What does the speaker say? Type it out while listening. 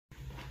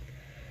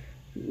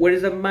What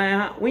is up, my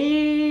hot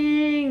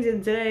wings?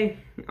 And today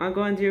I'm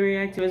going to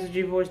react to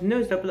SMG4's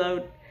newest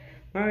upload,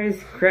 Mario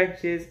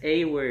Scratches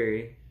a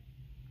Word.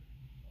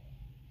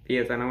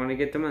 Because I don't want to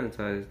get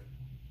demonetized.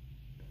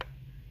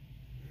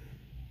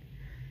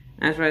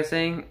 That's what I was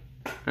saying.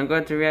 I'm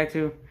going to react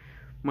to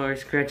Mario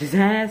Scratches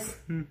ass.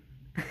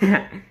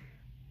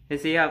 To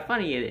see how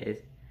funny it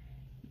is.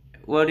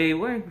 Well, the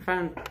war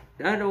found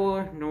another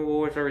war. No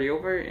war's already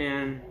over,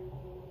 and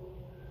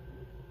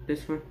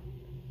this one.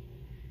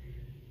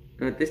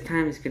 But this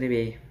time it's gonna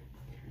be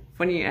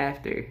funny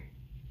after.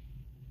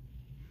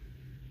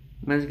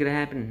 What's gonna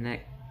happen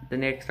next? The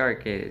next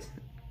arc is.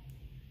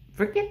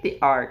 Forget the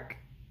arc.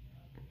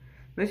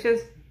 Let's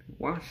just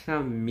watch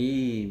some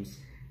memes.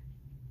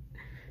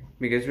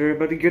 Because we're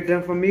about to get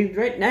down for memes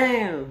right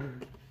now.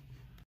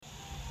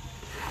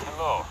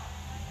 Hello.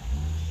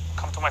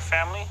 Come to my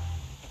family?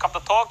 You come to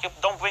talk? You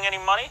don't bring any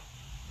money?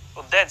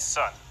 You're dead,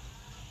 son.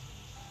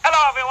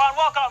 Hello, everyone.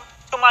 Welcome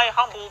to my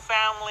humble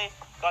family.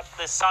 You got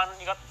the son,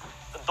 you got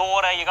the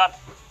daughter, you got,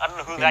 I don't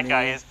know who that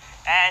guy is,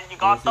 and you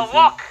got the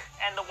Rock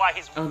and the wife,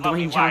 his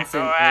lovely wife.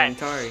 All right.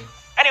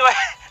 Anyway,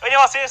 in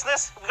all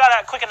seriousness, we got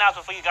a quick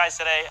announcement for you guys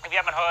today. If you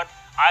haven't heard,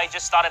 I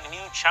just started a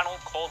new channel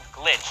called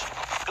Glitch.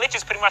 Glitch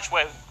is pretty much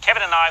where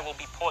Kevin and I will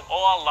be pouring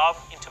all our love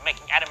into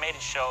making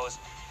animated shows.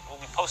 We'll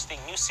be posting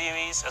new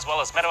series as well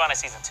as Meta Runner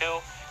Season 2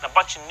 and a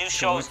bunch of new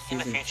shows in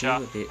the future.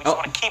 We just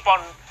want to keep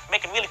on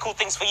making really cool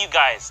things for you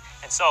guys.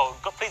 And so,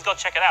 please go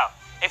check it out.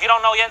 If you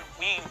don't know yet,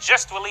 we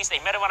just released a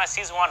Meta Runner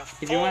Season 1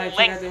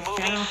 full-length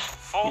movie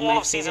for all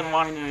of Season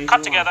 1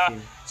 cut together.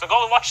 So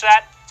go and watch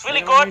that. It's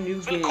really good.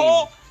 It's really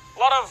cool. A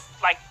lot of,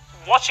 like,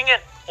 watching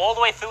it all the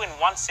way through in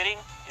one sitting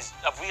is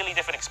a really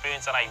different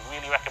experience, and I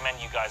really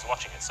recommend you guys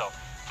watching it. So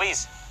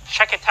please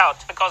check it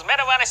out, because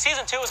Meta Runner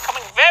Season 2 is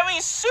coming very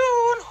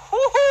soon.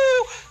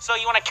 Woohoo! So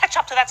you want to catch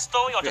up to that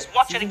story or just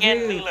watch it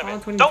again, relive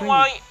it. Don't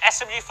worry,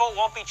 SMG4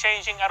 won't be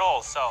changing at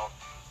all. So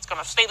it's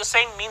gonna stay the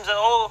same. Memes are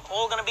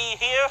all gonna be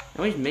here.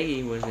 I wish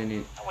Maggie was in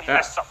it. Always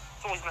mess up.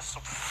 Always mess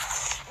up.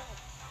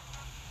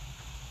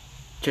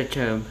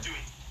 Cha-chum.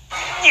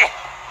 Yeah.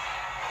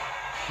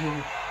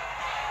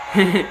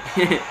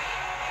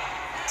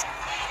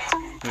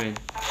 Right.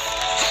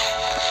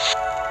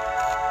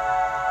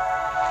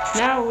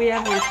 Now we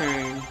have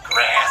returned.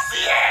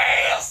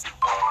 Gracias!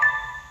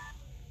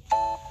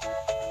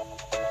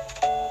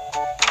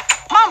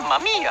 Mamma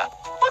mia!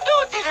 Ho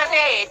tutti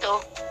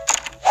ripeto!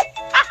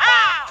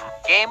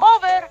 Game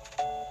over!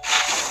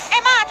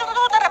 Ma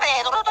tutto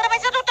ripeto! Tutto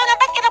ripeto! Tutto una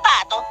macchina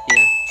pato!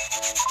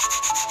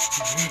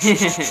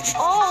 Yeah.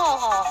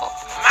 Oh!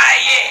 My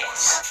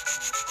yes!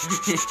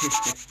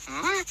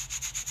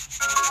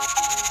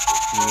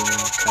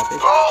 Stop it.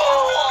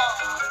 Oh!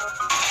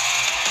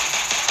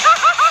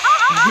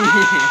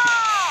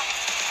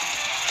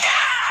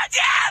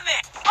 Damn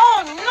it!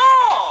 Oh no!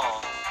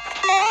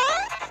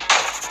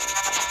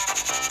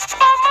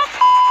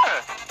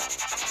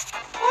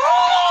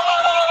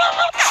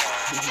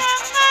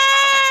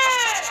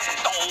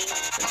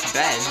 That's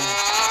bad.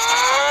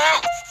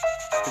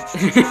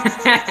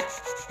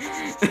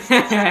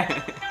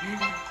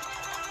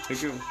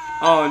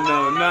 Oh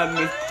no, not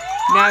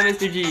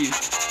Mr. G's.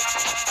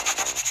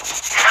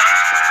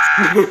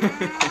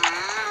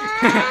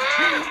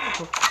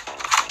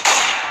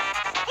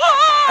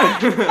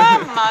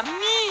 Mamma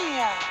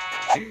mia!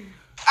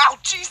 Ow,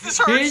 jeez, this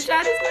hurts! He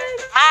shot his leg.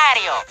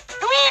 Mario!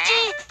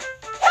 Luigi!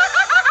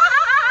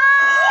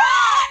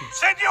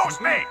 Excuse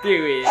me! Do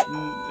it.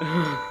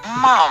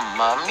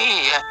 Mamma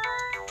mia!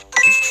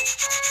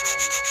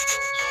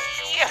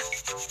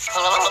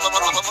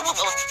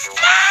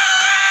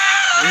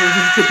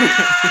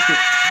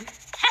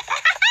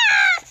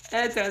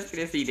 That's how I was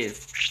gonna see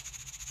this.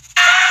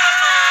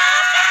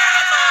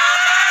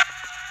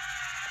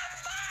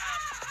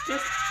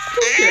 Just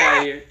get out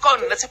of here. Con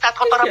se sta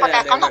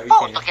controllando non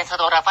porto che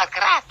sta ora far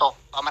crato.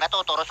 Come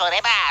tutto lo so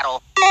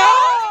reparo.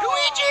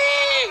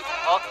 Luigi!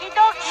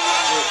 Okidoki!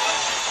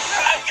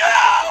 I'm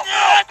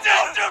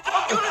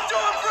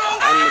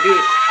gonna do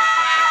it.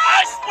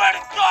 I swear to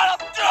God, I'll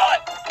do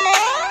it!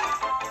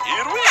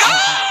 Here we go!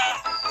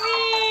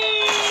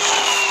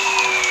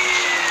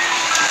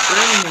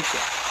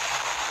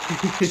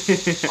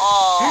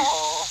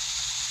 Oh!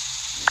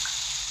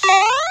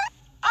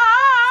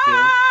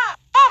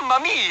 Mamma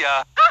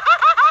mia!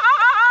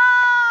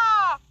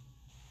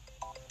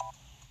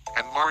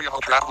 And Mario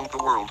traveled the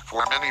world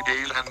for many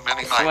days and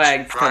many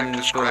nights, trying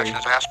to scratch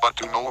his ass, but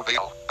to no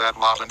avail. That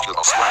wasn't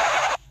the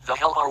swag. The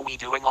hell are we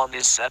doing on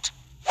this set?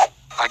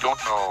 I don't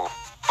know.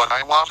 But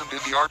I wasn't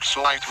in the arc,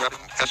 so I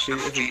threatened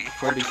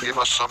SMG4 to give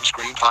us some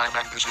screen time,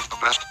 and this is the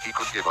best he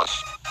could give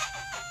us.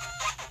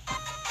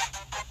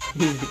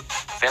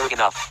 Fair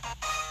enough.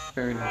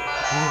 Fair enough.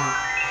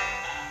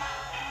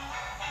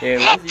 Yeah,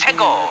 what's he doing in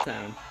that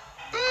town?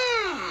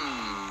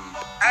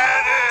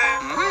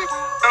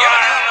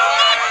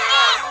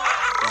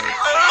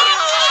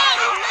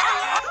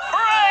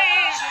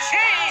 Praise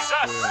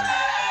Jesus!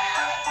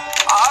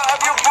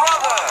 I'm your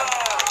brother!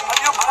 I'm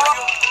your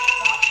brother!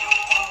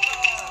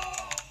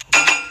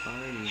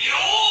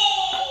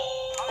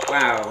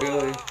 Wow,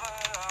 really?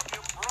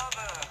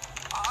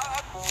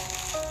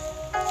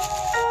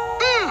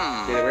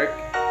 Did it work?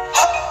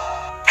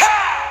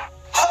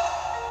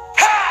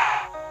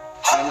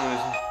 I don't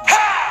know.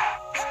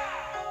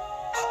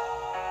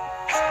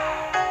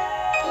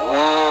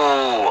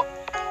 Ooh.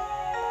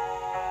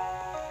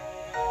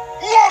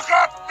 Look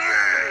at me!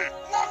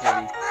 Look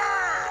at me!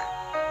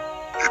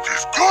 It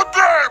is good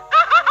day!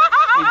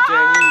 In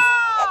Chinese.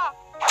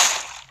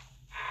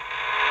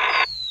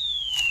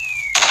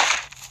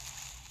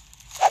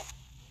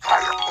 I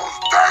am the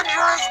most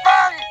dangerous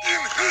man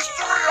in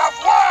history of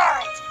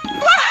world!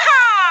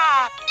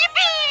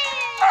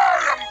 I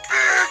am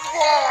big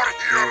war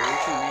hero!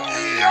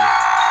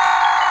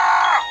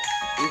 Yeah!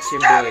 It's your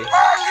Get boy.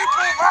 my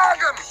little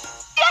wagon!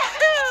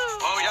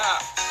 Oh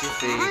yeah, You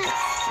see.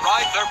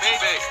 ride their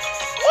baby.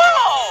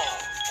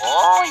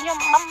 Oh, yeah,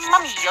 mamma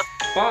mia.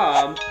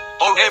 Bob.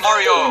 Oh hey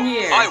Mario,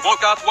 Yeah. I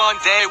woke up one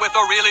day with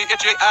a really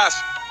itchy ass.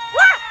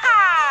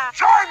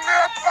 Join me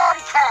at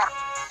Bunkert!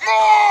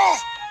 Move!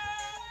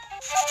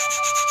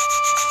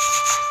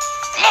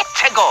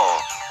 Let's go.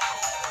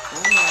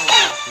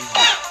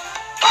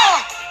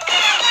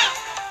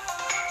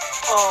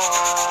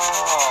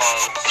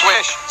 Oh.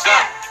 Swish,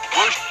 zap,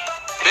 whoosh,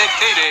 big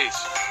titties.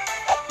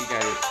 You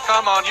got it.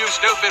 Come on, you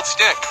stupid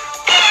stick.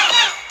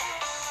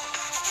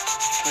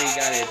 Oh, you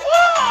got it. I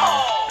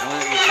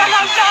want to get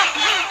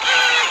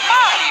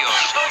Mario,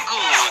 so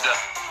good.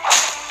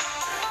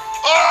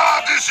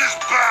 Ah, this is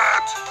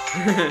bad!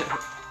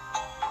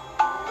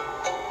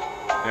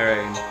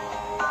 Alright.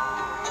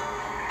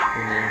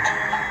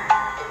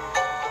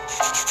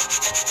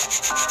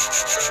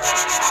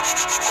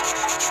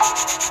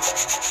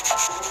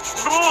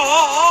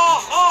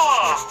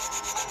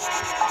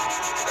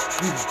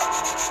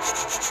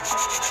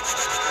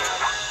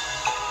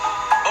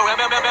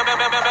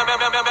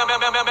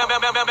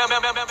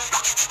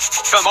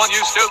 Come on,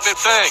 you stupid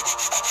thing.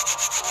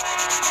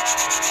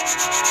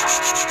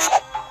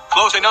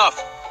 Close enough.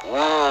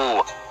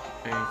 Ooh.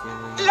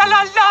 La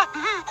la la.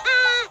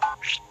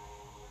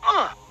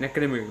 Not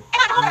gonna move.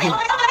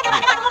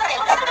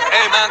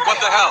 Hey man, what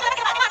the hell?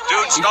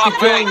 Dude, stop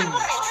Keep me. going.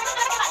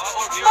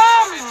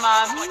 Mamma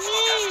I'm mia.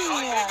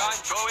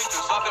 going to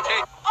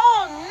suffocate.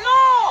 Oh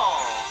no.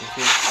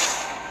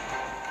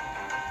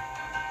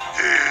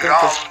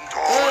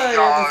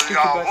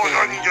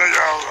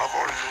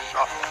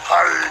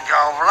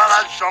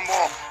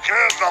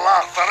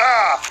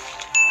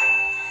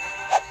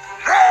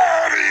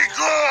 Very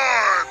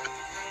good!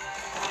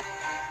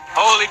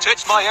 Holy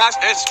tits, my ass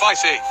is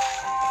spicy.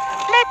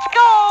 Let's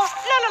go.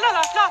 La la la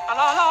la la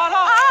la la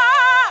la.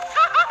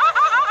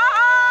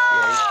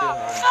 Yeah, it's still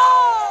hard. No.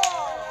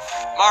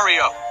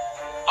 Mario,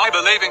 I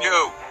believe in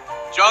you.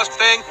 Just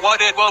think what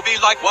it will be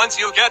like once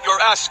you get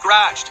your ass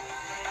scratched.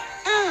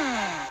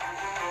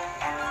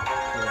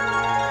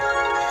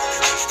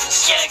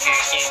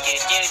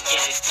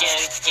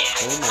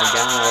 Oh my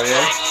god,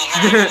 yeah.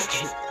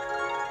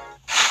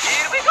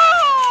 Here we go.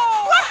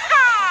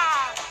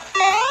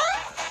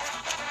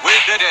 We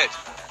did it.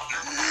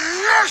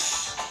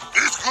 Yes!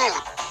 It's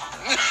good!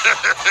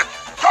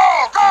 Go,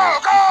 go,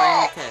 go!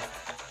 Final test.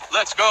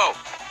 Let's go.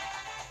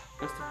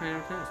 What's the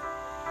final test?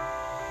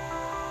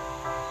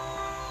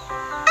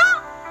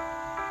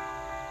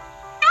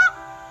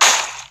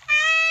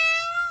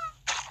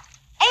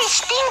 Hey,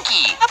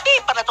 Stinky. Api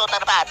para to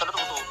tarbato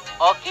tutu.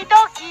 Okie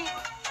dokie.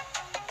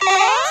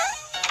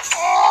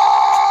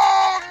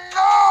 Oh,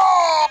 no!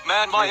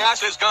 Man, my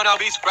ass is gonna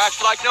be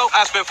scratched like no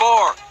ass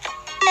before.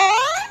 Oh,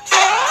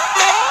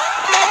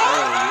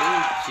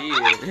 you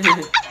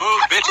cheated.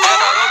 Move, bitch, get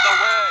out of the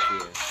way.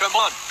 Yeah. Come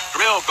on,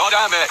 drill,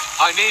 goddammit.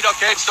 I need a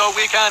cage so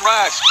we can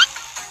rest.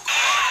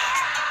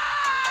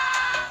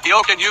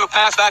 Yo, can you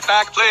pass that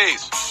back,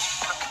 please?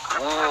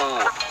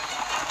 Ooh.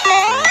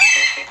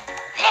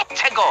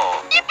 Let's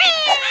go.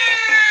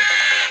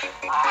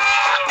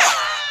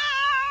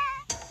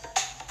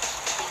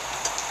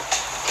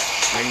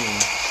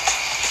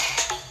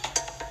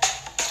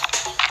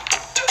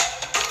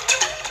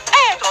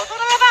 Tutto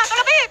lavato,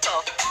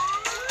 l'abito.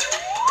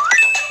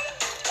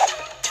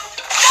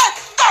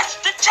 That's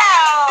the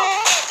ciao.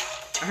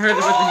 I heard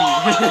about the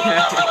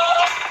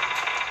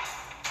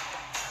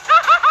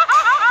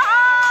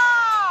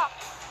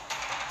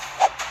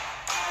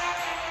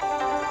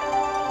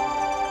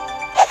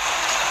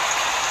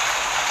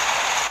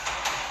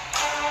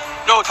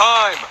No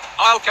time.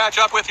 I'll catch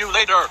up with you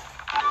later.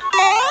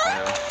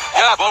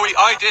 Yeah, Bowie,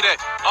 I did it.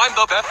 I'm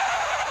the best.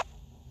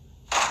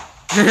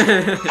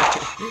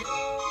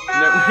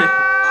 No.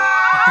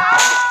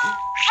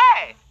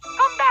 Hey,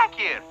 come back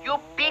here, you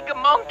big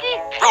monkey.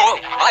 Bro,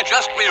 I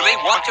just really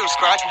want to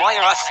scratch my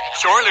ass.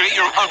 Surely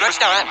you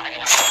understand.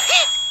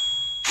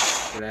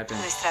 What happened?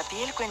 Nuestra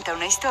piel cuenta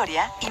una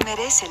historia y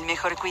merece el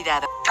mejor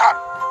cuidado. Come,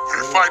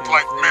 we fight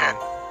like men.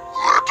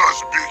 Let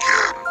us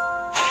begin.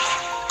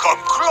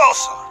 Come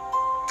closer.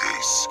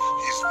 This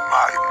is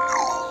my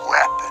new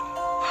weapon.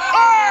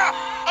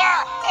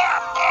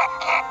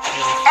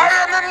 I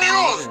am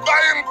amused by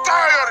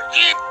entire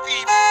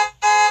hippie.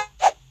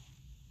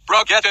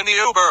 Bro, get in the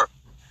Uber.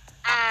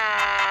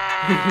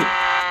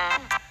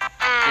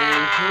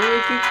 And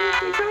who keeps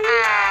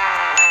controlling?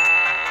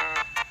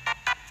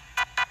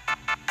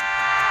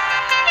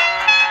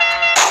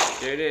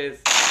 There it is.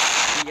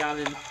 The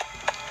oven.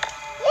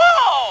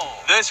 Whoa!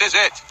 This is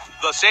it.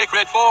 The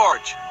sacred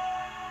forge.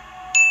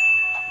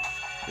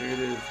 There it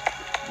is.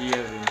 The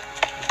oven.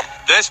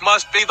 This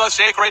must be the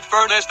sacred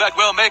furnace that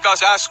will make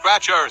us ass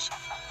scratchers.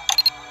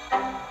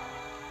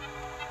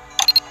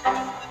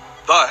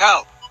 The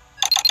hell?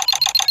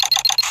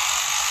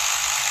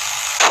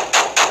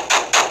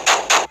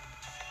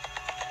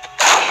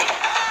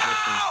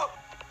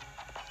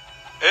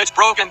 It's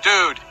broken,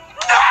 dude.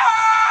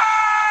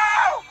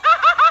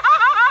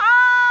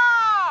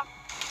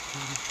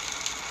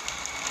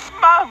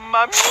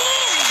 Mamma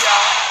mia!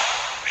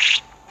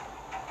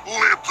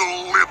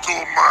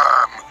 Little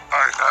man,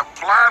 I have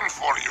plan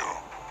for you.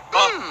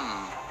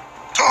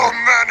 Too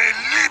many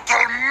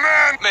little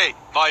men. Me,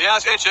 my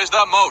ass itches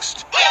the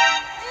most.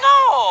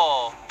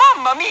 No!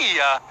 Mamma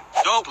mia!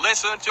 Don't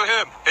listen to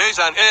him. He's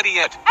an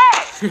idiot.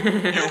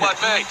 You what,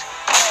 mate?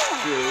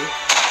 True.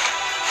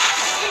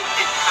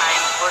 It's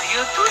time for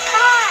you to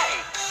try.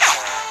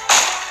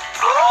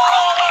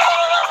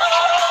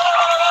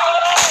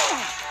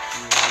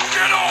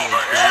 Get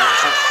over here.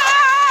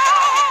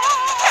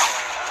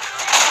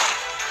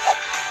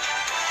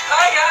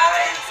 Hi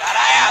guys! Got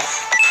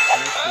ass!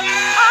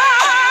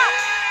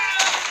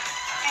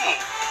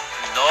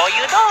 No,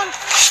 you don't.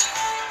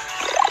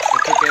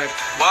 Okay.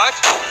 What?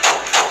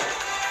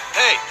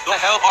 Hey, the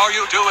hell are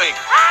you doing?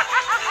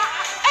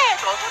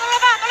 Eto, sono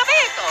lavato,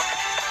 l'abito.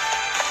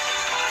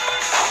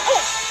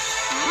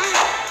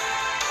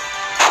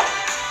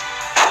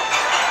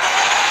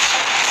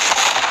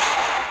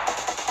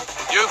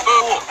 You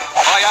fool!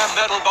 I am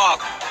Metal Bob.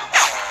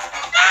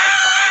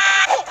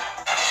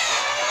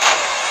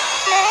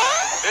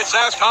 It's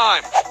ass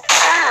time.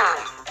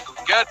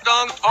 Get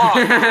dunked on.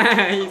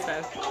 He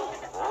says.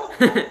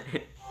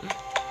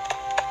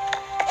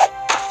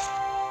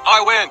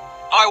 I win.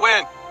 I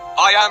win.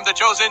 I am the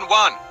chosen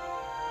one.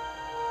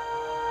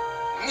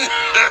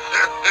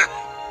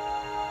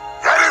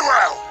 Very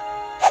well.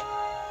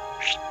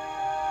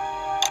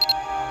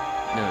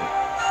 No.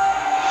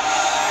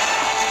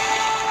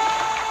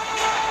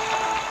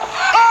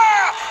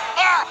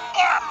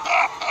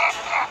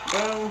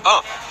 Well,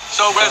 Oh,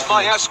 so where's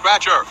my ass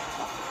scratcher?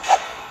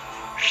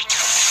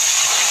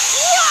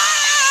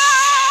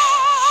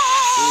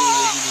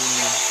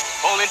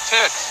 Holy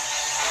tits.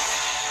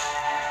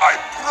 I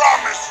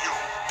promise you,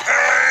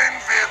 pain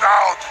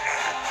without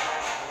end.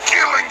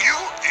 Killing you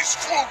is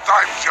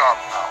full-time job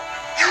now.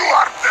 You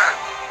are dead.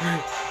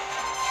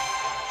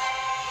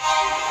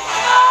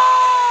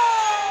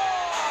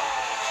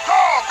 Go,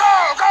 go,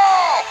 go!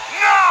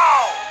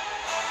 Now!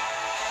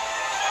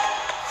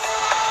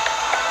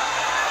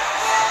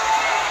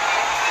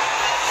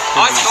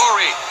 I'm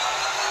sorry.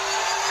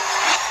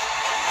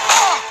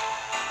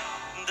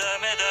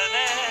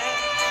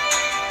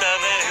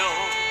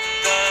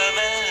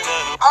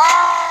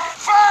 Ah!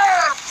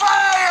 Fire!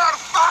 Fire!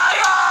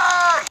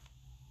 Fire!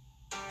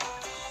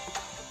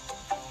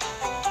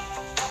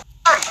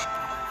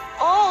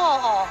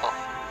 Oh!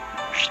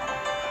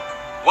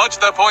 What's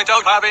the point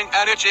of having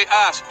an itchy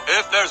ass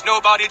if there's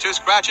nobody to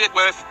scratch it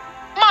with?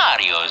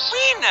 Mario's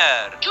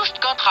winner just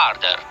got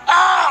harder.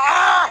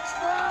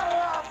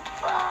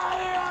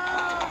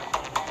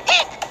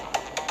 Hey!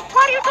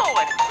 What are you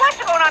doing? What's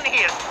going on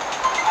here?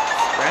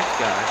 scratch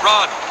guy.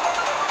 Run!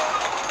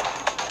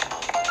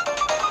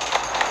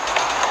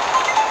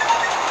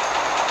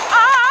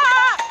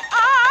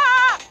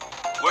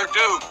 We're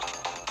doomed.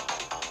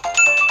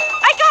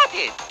 I got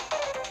it!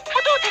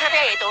 Potuti na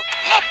vedo.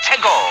 Let's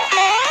go!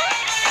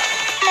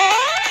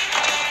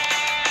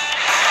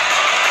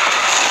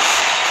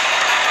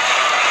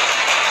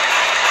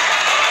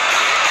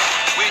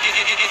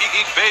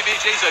 Baby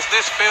Jesus,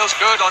 this feels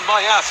good on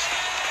my ass.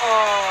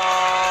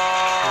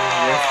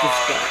 That's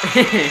the guy.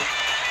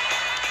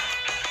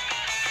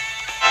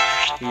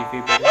 Do you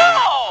feel better?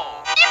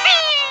 Whoa!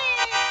 Yippee!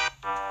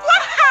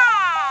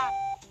 Waha!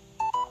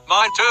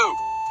 Mine too.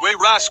 We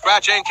ras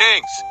scratching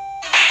kings.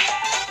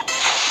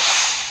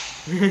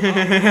 You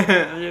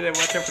didn't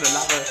watch out for the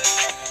lava.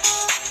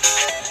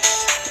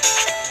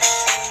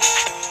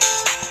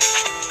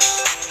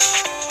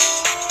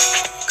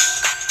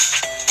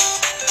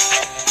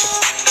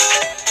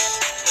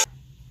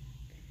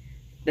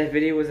 That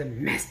video was a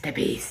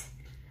masterpiece.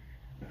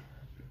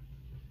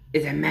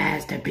 It's a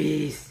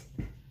masterpiece.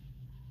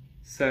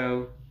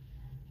 So,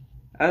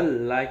 I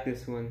like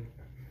this one.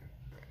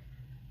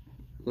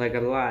 Like a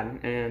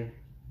lot, and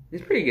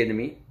it's pretty good to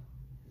me.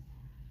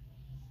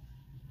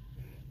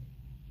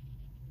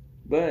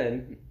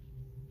 But,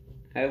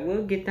 I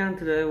will get down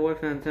to the War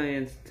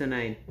Fountains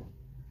tonight.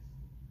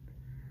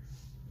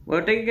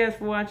 Well, thank you guys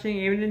for watching.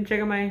 If you didn't check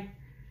out my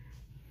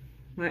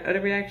other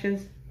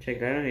reactions, check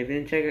that out. If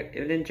you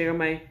didn't check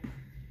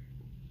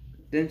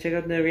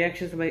out the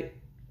reactions of my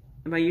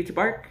YouTube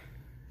arc,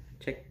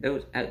 check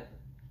those out.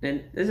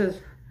 And this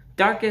is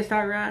Darkest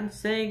Hot Rod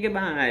saying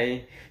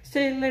goodbye.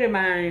 See you later,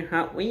 my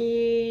hot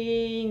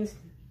wings.